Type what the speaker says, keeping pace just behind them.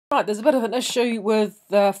Right, there's a bit of an issue with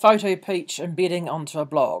the Photopeach embedding onto a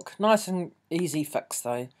blog. Nice and easy fix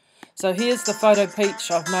though. So here's the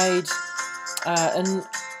Photopeach I've made in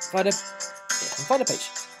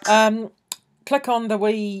Photopeach. Click on the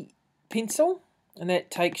wee pencil and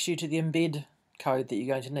that takes you to the embed code that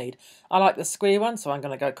you're going to need. I like the square one, so I'm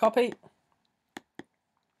going to go copy.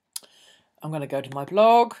 I'm going to go to my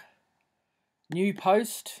blog, new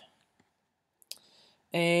post.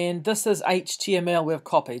 And this is HTML we've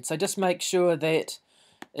copied, so just make sure that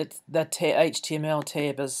the HTML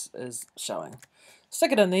tab is showing.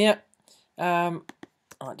 Stick it in there. I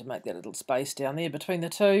like to make that little space down there between the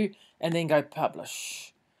two, and then go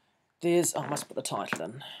publish. There's, I must put the title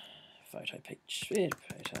in. Photopeach.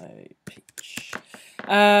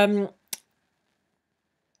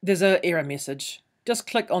 There's an error message. Just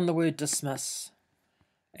click on the word dismiss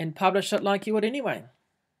and publish it like you would anyway,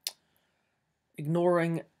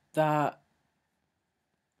 ignoring the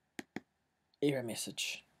error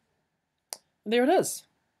message. And there it is,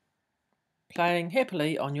 playing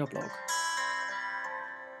happily on your blog.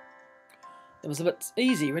 It was a bit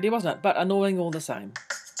easy really, wasn't it? But annoying all the same.